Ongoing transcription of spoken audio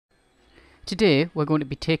Today we're going to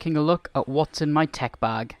be taking a look at what's in my tech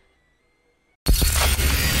bag.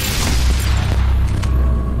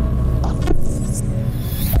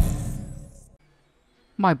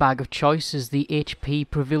 My bag of choice is the HP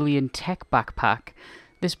Pavilion Tech Backpack.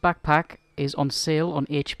 This backpack is on sale on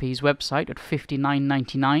HP's website at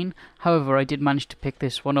 $59.99. However, I did manage to pick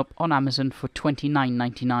this one up on Amazon for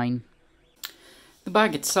 $29.99. The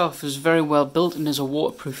bag itself is very well built and is a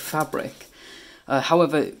waterproof fabric.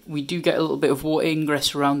 However, we do get a little bit of water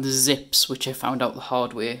ingress around the zips, which I found out the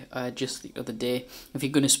hard way just the other day. If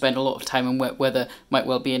you're going to spend a lot of time in wet weather, might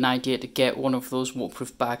well be an idea to get one of those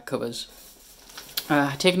waterproof bag covers.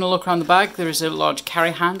 Taking a look around the bag, there is a large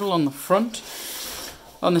carry handle on the front.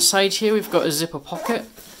 On the side here we've got a zipper pocket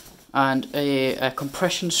and a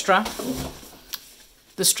compression strap.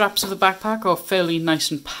 The straps of the backpack are fairly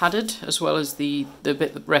nice and padded, as well as the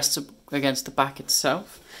bit that rests against the back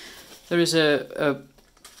itself. There is a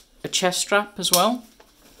chest strap as well.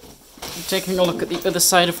 Taking a look at the other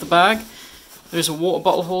side of the bag, there is a water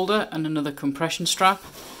bottle holder and another compression strap.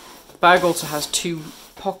 The bag also has two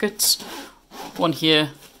pockets, one here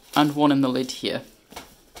and one in the lid here.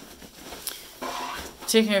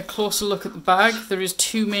 Taking a closer look at the bag, there is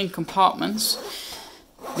two main compartments.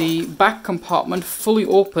 The back compartment fully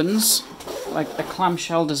opens like a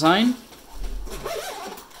clamshell design,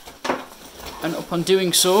 and upon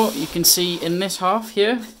doing so you can see in this half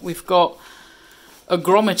here we've got a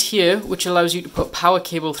grommet here which allows you to put power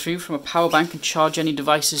cable through from a power bank and charge any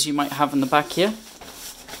devices you might have in the back here.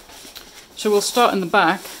 So we'll start in the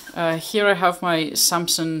back. Here I have my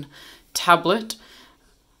Samsung tablet.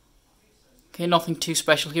 Okay, nothing too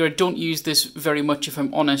special here. I don't use this very much if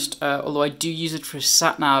I'm honest, although I do use it for a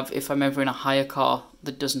sat-nav if I'm ever in a hire car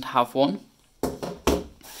that doesn't have one.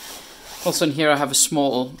 Also in here I have a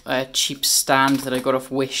small cheap stand that I got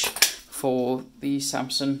off Wish for the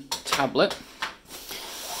Samsung tablet.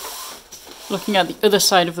 Looking at the other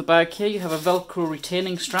side of the bag here, you have a Velcro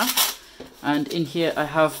retaining strap, and in here I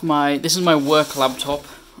have this is my work laptop.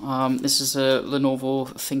 This is a Lenovo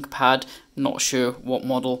ThinkPad, not sure what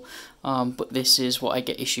model, but this is what I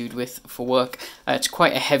get issued with for work. It's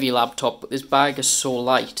quite a heavy laptop, but this bag is so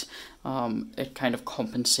light, it kind of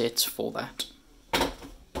compensates for that.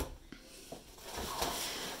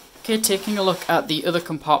 Okay, taking a look at the other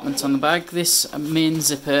compartments on the bag, this main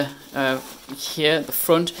zipper here at the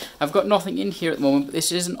front, I've got nothing in here at the moment, but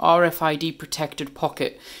this is an RFID protected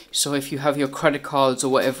pocket, so if you have your credit cards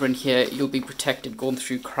or whatever in here, you'll be protected going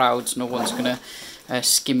through crowds. No one's going to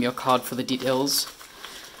skim your card for the details.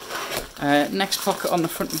 Next pocket on the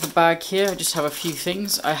front of the bag here, I just have a few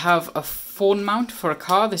things. I have a phone mount for a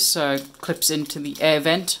car. This clips into the air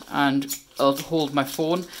vent and I'll hold my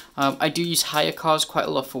phone. I do use hire cars quite a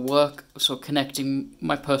lot for work, so connecting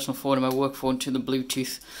my personal phone and my work phone to the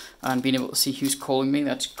Bluetooth and being able to see who's calling me,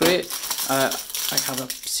 that's great. I have a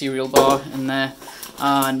cereal bar in there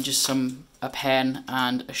and just a pen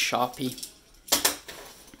and a Sharpie.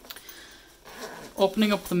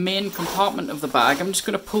 Opening up the main compartment of the bag, I'm just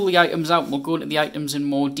going to pull the items out and we'll go into the items in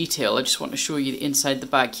more detail. I just want to show you the inside the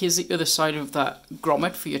bag. Here's the other side of that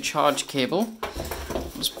grommet for your charge cable.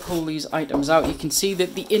 Just pull these items out. You can see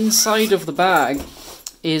that the inside of the bag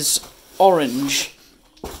is orange,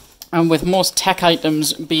 and with most tech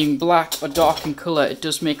items being black or dark in colour, it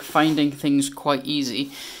does make finding things quite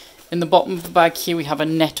easy. In the bottom of the bag here we have a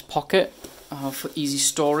net pocket for easy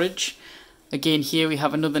storage. Again here we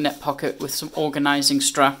have another net pocket with some organising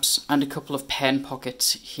straps and a couple of pen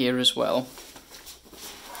pockets here as well.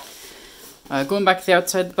 Going back to the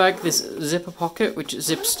outside of the bag, this zipper pocket which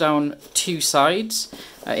zips down two sides.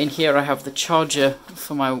 In here I have the charger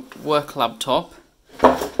for my work laptop.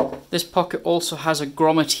 This pocket also has a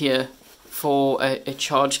grommet here for a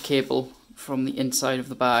charge cable from the inside of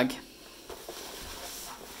the bag.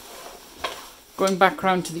 Going back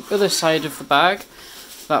around to the other side of the bag,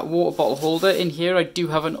 that water bottle holder. In here I do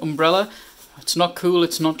have an umbrella. It's not cool,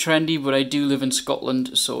 it's not trendy, but I do live in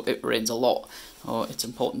Scotland, so it rains a lot. So it's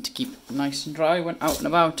important to keep it nice and dry when out and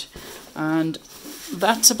about. And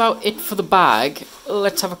that's about it for the bag.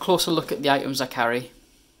 Let's have a closer look at the items I carry.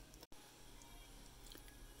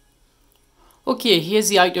 Okay, here's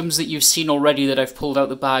the items that you've seen already that I've pulled out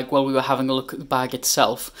the bag while we were having a look at the bag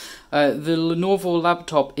itself. The Lenovo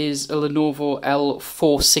laptop is a Lenovo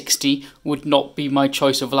L460, would not be my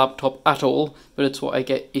choice of laptop at all, but it's what I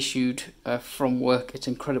get issued from work. It's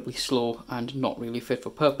incredibly slow and not really fit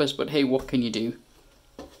for purpose, but hey, what can you do?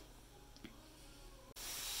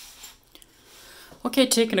 Okay,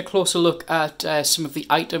 taking a closer look at some of the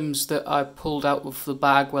items that I pulled out of the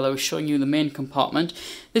bag while I was showing you the main compartment.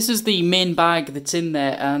 This is the main bag that's in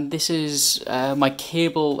there, and this is my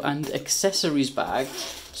cable and accessories bag.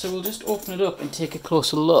 So we'll just open it up and take a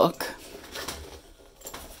closer look.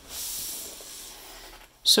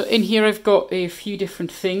 So in here I've got a few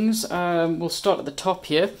different things. We'll start at the top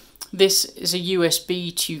here. This is a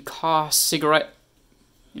USB to car cigarette,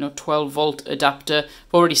 12-volt adapter.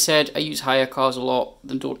 I've already said I use hire cars a lot.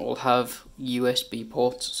 They don't all have USB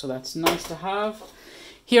ports, so that's nice to have.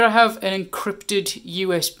 Here I have an encrypted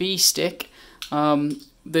USB stick.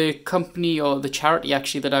 The company, or the charity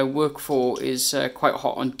actually, that I work for is quite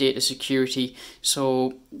hot on data security,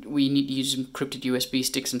 so we need to use encrypted USB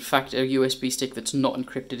sticks. In fact, a USB stick that's not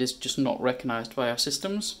encrypted is just not recognized by our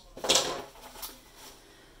systems.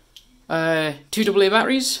 2 AA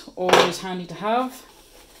batteries, always handy to have.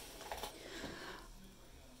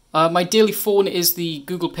 My daily phone is the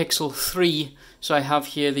Google Pixel 3, so I have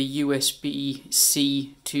here the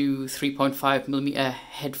USB-C to 3.5mm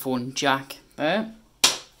headphone jack there.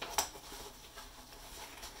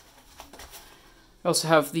 I also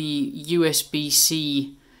have the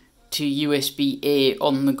USB-C to USB-A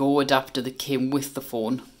on-the-go adapter that came with the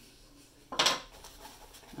phone.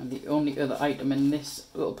 And the only other item in this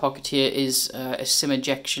little pocket here is a SIM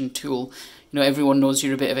ejection tool. Everyone knows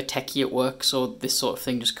you're a bit of a techie at work, so this sort of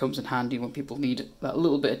thing just comes in handy when people need that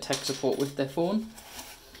little bit of tech support with their phone.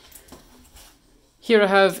 Here I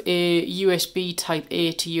have a USB Type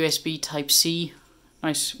A to USB Type C,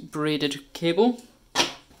 nice braided cable.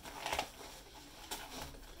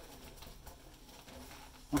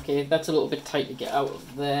 Okay, that's a little bit tight to get out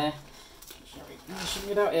of there.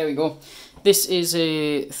 There we go. This is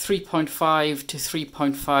a 3.5 to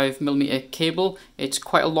 3.5mm cable. It's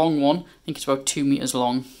quite a long one. I think it's about 2 meters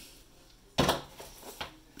long.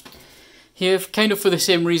 Here, kind of for the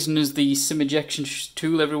same reason as the SIM ejection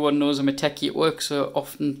tool, everyone knows I'm a techie at work, so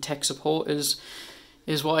often tech support is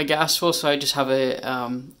what I get asked for. So I just have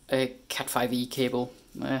a Cat5e cable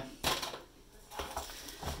there.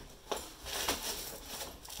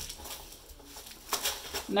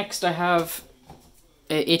 Next, I have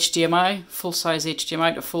HDMI, full-size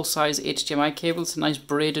HDMI to full-size HDMI cable. It's a nice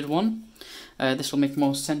braided one. This will make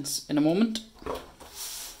more sense in a moment.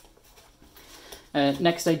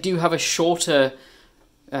 Next, I do have a shorter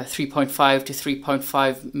 3.5 to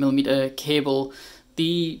 3.5mm cable.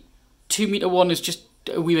 The 2-meter one is just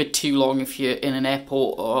a wee bit too long if you're in an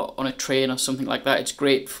airport or on a train or something like that. It's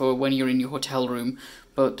great for when you're in your hotel room,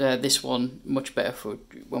 but this one much better for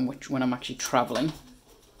when I'm actually traveling.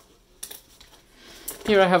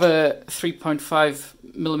 Here I have a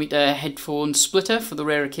 3.5mm headphone splitter for the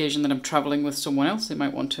rare occasion that I'm travelling with someone else. They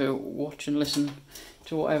might want to watch and listen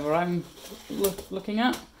to whatever I'm looking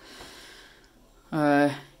at.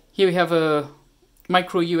 Here we have a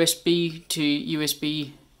micro USB to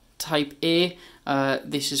USB Type A.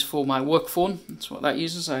 This is for my work phone. That's what that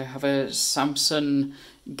uses. I have a Samsung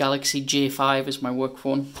Galaxy J5 as my work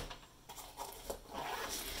phone.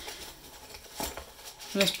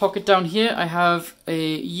 In this pocket down here I have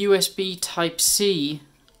a USB Type-C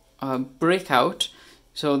breakout.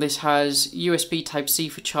 So this has USB Type-C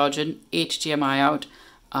for charging, HDMI out,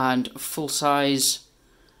 and full-size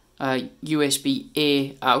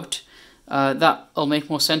USB-A out. That'll make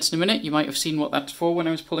more sense in a minute. You might have seen what that's for when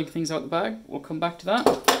I was pulling things out the bag. We'll come back to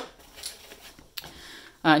that.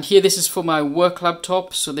 And here, this is for my work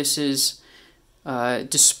laptop. So this is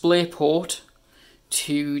DisplayPort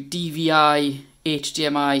to DVI,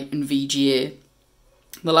 HDMI and VGA.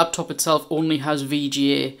 The laptop itself only has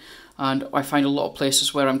VGA, and I find a lot of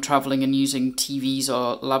places where I'm travelling and using TVs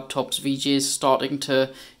or laptops, VGA is starting to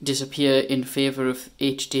disappear in favour of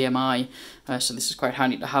HDMI. So this is quite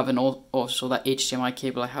handy to have, and also that HDMI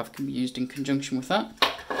cable I have can be used in conjunction with that.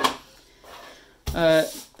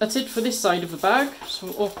 That's it for this side of the bag, so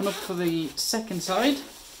we'll open up for the second side.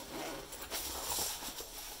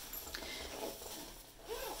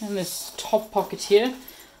 In this top pocket here,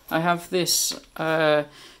 I have this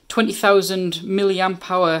 20,000 milliamp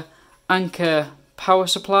hour Anker power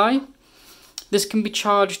supply. This can be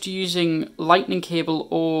charged using lightning cable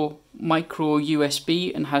or micro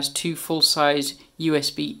USB and has 2 full-size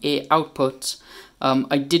USB-A outputs.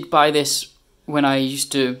 I did buy this when I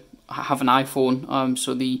used to have an iPhone,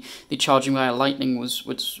 so the charging via lightning was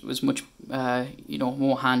much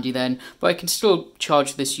more handy then. But I can still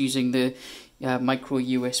charge this using the micro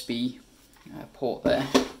USB port there.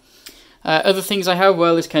 Other things I have,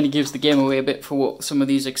 well, this kind of gives the game away a bit for what some of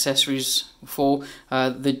these accessories for.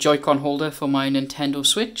 The Joy-Con holder for my Nintendo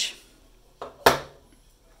Switch.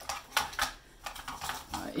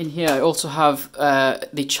 I In here I also have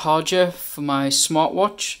the charger for my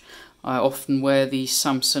smartwatch. I often wear the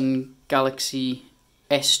Samsung Galaxy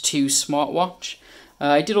S2 smartwatch.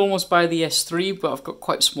 I did almost buy the S3, but I've got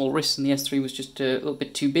quite small wrists and the S3 was just a little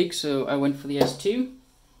bit too big, so I went for the S2.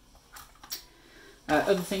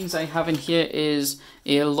 Other things I have in here is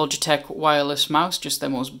a Logitech wireless mouse, just their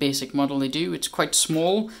most basic model they do. It's quite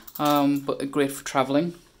small, but great for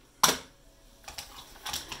travelling.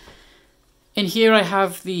 In here I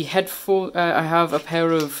have the headphone. I have a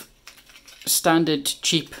pair of standard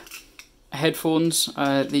cheap headphones.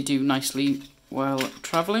 They do nicely while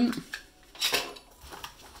travelling.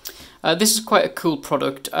 This is quite a cool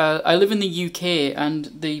product. I live in the UK, and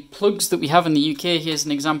the plugs that we have in the UK, here's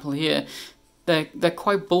an example here, they're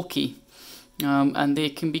quite bulky, and they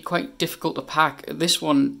can be quite difficult to pack. This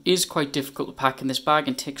one is quite difficult to pack in this bag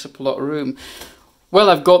and takes up a lot of room. Well,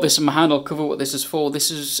 I've got this in my hand. I'll cover what this is for. This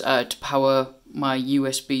is to power my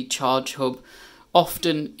USB charge hub.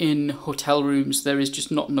 Often in hotel rooms there is just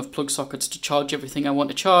not enough plug sockets to charge everything I want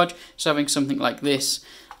to charge, so having something like this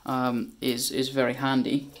is very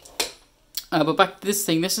handy. But back to this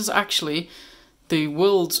thing, this is actually the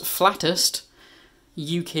world's flattest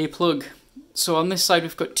UK plug. So on this side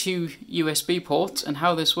we've got two USB ports, and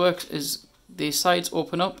how this works is the sides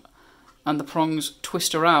open up and the prongs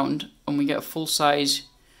twist around and we get a full-size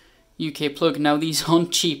UK plug. Now these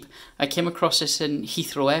aren't cheap. I came across this in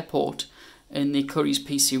Heathrow Airport in the Currys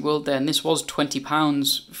PC World there, and this was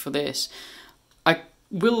 £20 for this. I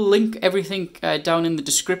will link everything down in the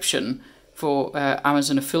description for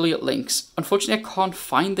Amazon affiliate links. Unfortunately, I can't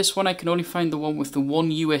find this one. I can only find the one with the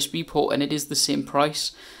one USB port, and it is the same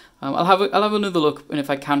price. I'll have another look, and if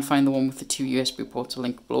I can find the one with the two USB ports, I'll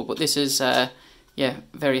link below. But this is yeah,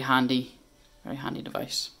 very handy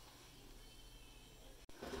device.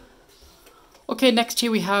 Okay, next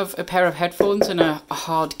here we have a pair of headphones in a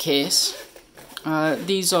hard case.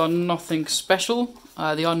 These are nothing special.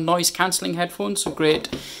 They are noise cancelling headphones, so great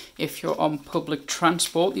if you're on public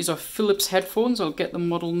transport. These are Philips headphones. I'll get the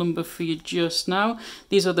model number for you just now.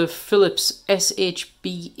 These are the Philips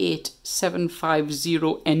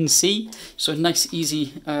SHB8750NC, so a nice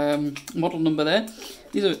easy model number there.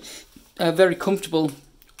 These are very comfortable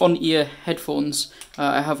on-ear headphones.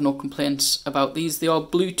 I have no complaints about these. They are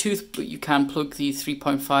Bluetooth, but you can plug the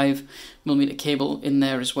 3.5mm cable in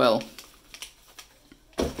there as well.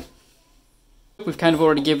 We've kind of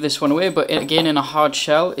already given this one away, but again in a hard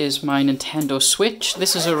shell is my Nintendo Switch.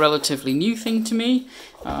 This is a relatively new thing to me,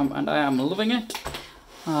 and I am loving it.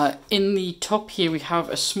 In the top here we have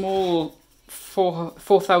a small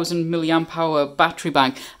 4000 milliamp hour battery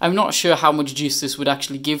bank. I'm not sure how much juice this would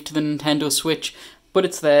actually give to the Nintendo Switch, but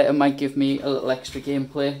it's there. It might give me a little extra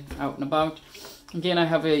gameplay out and about. Again, I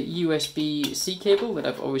have a USB-C cable that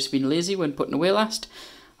I've always been lazy when putting away last.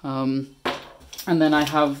 And then I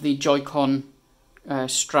have the Joy-Con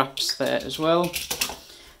straps there as well.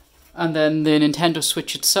 And then the Nintendo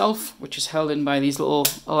Switch itself, which is held in by these little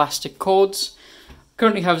elastic cords.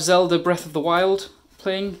 Currently have Zelda Breath of the Wild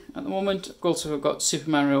playing at the moment. I've also got Super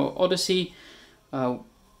Mario Odyssey,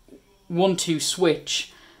 1-2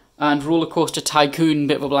 Switch, and Roller Coaster Tycoon.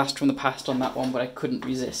 Bit of a blast from the past on that one, but I couldn't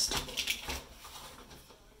resist.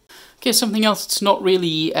 Okay, something else that's not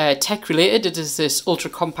really tech related, it is this ultra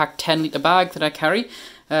compact 10-litre bag that I carry.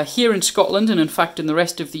 Here in Scotland, and in fact in the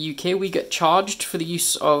rest of the UK, we get charged for the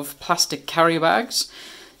use of plastic carrier bags.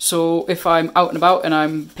 So if I'm out and about and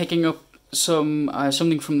I'm picking up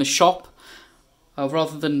something from the shop,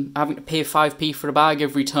 rather than having to pay 5p for a bag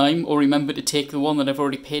every time, or remember to take the one that I've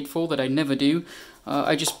already paid for, that I never do,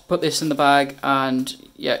 I just put this in the bag and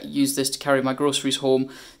yeah, use this to carry my groceries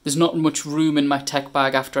home. There's not much room in my tech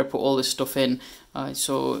bag after I put all this stuff in,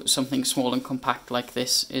 so something small and compact like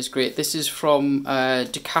this is great. This is from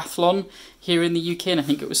Decathlon here in the UK, and I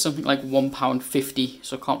think it was something like £1.50,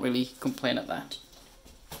 so I can't really complain at that.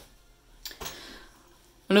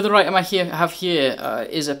 Another item I have here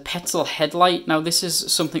is a Petzl headlight. Now this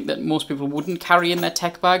is something that most people wouldn't carry in their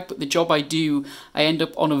tech bag, but the job I do, I end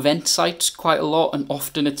up on event sites quite a lot, and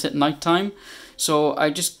often it's at night time. So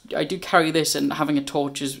I do carry this, and having a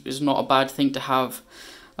torch is not a bad thing to have.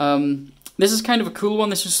 This is kind of a cool one.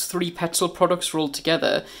 This is 3 Petzl products rolled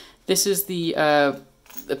together. This is the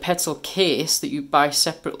Petzl case that you buy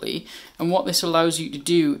separately, and what this allows you to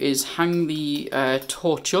do is hang the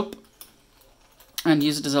torch up and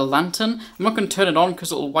use it as a lantern. I'm not going to turn it on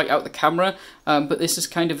because it'll white out the camera, but this is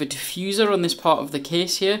kind of a diffuser on this part of the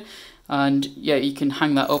case here, and yeah, you can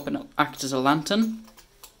hang that up and it'll act as a lantern.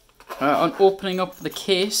 On opening up the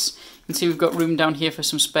case, you can see we've got room down here for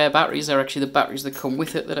some spare batteries. They're actually the batteries that come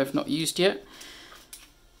with it that I've not used yet.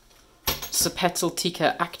 This is a Petzl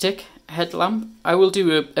Tikka Actic headlamp. I will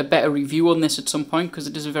do a better review on this at some point because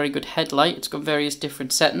it is a very good headlight. It's got various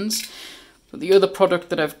different settings. But the other product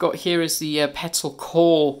that I've got here is the Petzl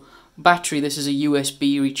Core battery. This is a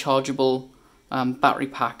USB rechargeable battery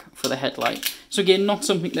pack for the headlight. So again, not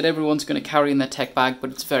something that everyone's going to carry in their tech bag, but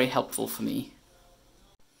it's very helpful for me.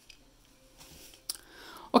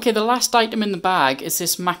 Okay, the last item in the bag is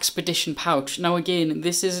this Maxpedition pouch. Now again,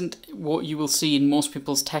 this isn't what you will see in most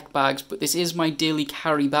people's tech bags, but this is my daily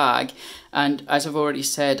carry bag. And as I've already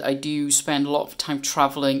said, I do spend a lot of time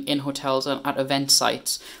travelling in hotels and at event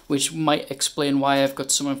sites, which might explain why I've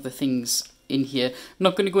got some of the things in here. I'm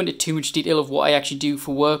not going to go into too much detail of what I actually do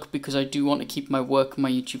for work, because I do want to keep my work and my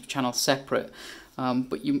YouTube channel separate.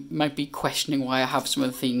 But you might be questioning why I have some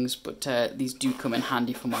of the things, but these do come in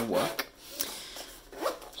handy for my work.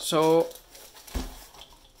 So,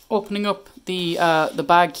 opening up the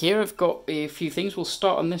bag here, I've got a few things. We'll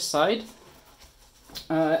start on this side,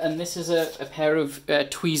 and this is a pair of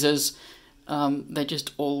tweezers. They're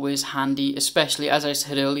just always handy, especially, as I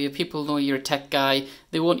said earlier, people know you're a tech guy.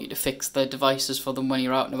 They want you to fix their devices for them when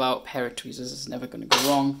you're out and about. A pair of tweezers is never going to go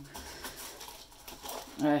wrong.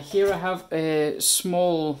 Here I have a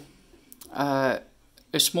small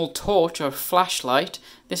torch or flashlight.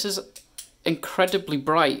 This is incredibly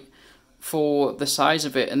bright for the size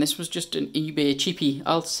of it, and this was just an eBay cheapie.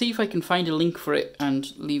 I'll see if I can find a link for it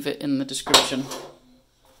and leave it in the description.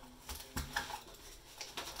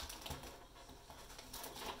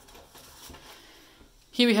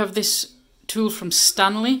 Here we have this tool from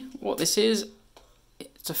Stanley. What this is,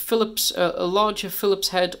 it's a larger Phillips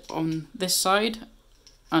head on this side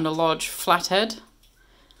and a large flathead,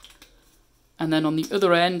 and then on the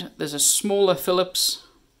other end there's a smaller Phillips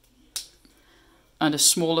and a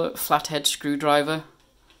smaller flathead screwdriver.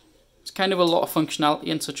 It's kind of a lot of functionality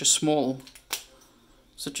in such a small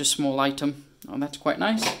item. Oh, that's quite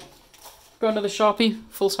nice. Got another Sharpie,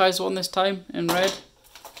 full size one this time, in red,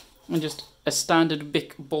 and just a standard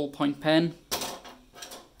Bic ballpoint pen.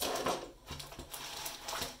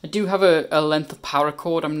 I do have a length of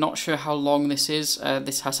paracord. I'm not sure how long this is.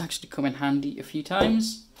 This has actually come in handy a few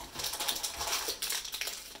times.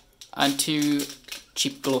 And 2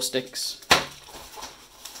 cheap glow sticks.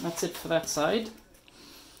 That's it for that side.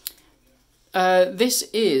 This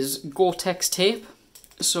is Gore-Tex tape.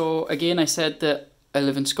 So again, I said that I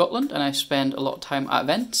live in Scotland and I spend a lot of time at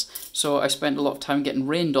events. So I spend a lot of time getting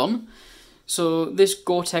rained on. So this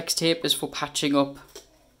Gore-Tex tape is for patching up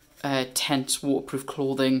tents, waterproof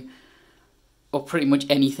clothing, or pretty much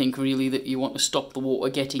anything really that you want to stop the water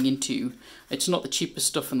getting into. It's not the cheapest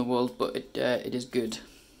stuff in the world, but it is good.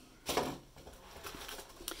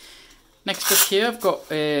 Next up here, I've got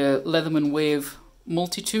a Leatherman Wave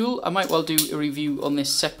multi-tool. I might well do a review on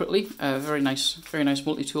this separately. Very nice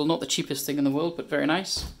multi-tool. Not the cheapest thing in the world, but very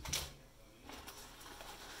nice.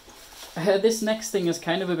 This next thing is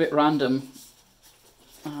kind of a bit random.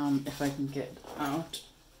 If I can get it out.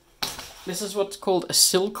 This is what's called a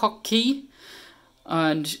Silcock key.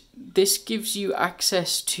 And this gives you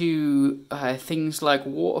access to things like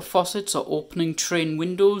water faucets or opening train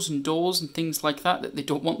windows and doors and things like that they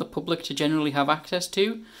don't want the public to generally have access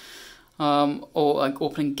to, or like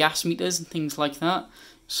opening gas meters and things like that.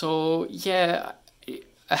 So yeah,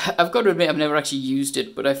 I've got to admit I've never actually used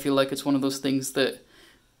it, but I feel like it's one of those things that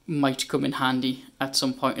might come in handy at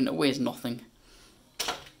some point, and it weighs nothing.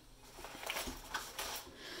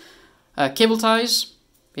 Cable ties.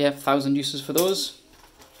 Yeah, 1,000 uses for those.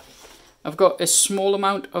 I've got a small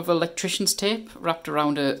amount of electrician's tape wrapped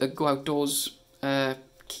around a Go Outdoors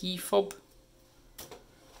key fob.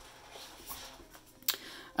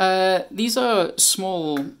 These are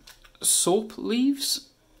small soap leaves,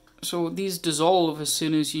 so these dissolve as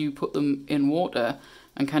soon as you put them in water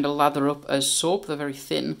and kind of lather up as soap. They're very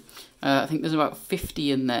thin. I think there's about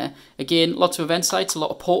 50 in there. Again, lots of event sites, a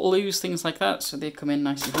lot of portaloos, things like that, so they come in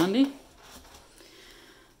nice and handy.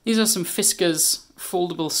 These are some Fiskars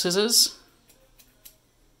foldable scissors.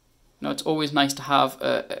 Now, it's always nice to have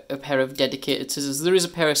a pair of dedicated scissors. There is a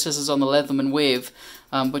pair of scissors on the Leatherman Wave,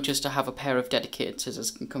 but just to have a pair of dedicated scissors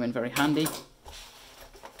can come in very handy.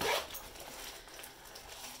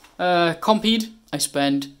 Compeed. I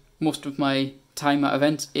spend most of my time at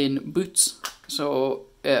events in boots, so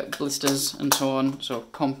blisters and so on, so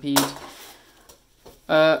Compeed.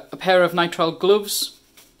 A pair of nitrile gloves,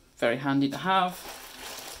 very handy to have.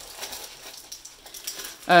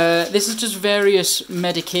 This is just various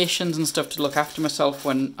medications and stuff to look after myself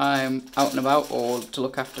when I'm out and about, or to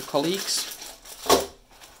look after colleagues.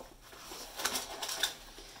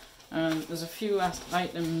 There's a few last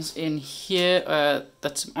items in here.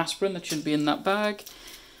 That's some aspirin that should be in that bag.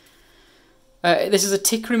 This is a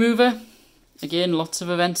tick remover. Again, lots of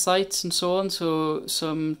event sites and so on, so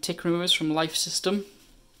some tick removers from Life System.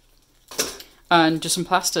 And just some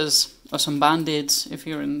plasters, or some band-aids if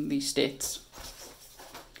you're in these states.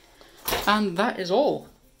 And that is all.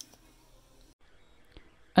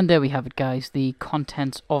 And there we have it, guys, the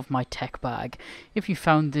contents of my tech bag. If you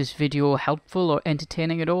found this video helpful or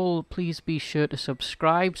entertaining at all, please be sure to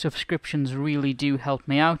subscribe. Subscriptions really do help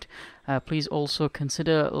me out. Please also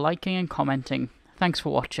consider liking and commenting. Thanks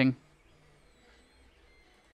for watching.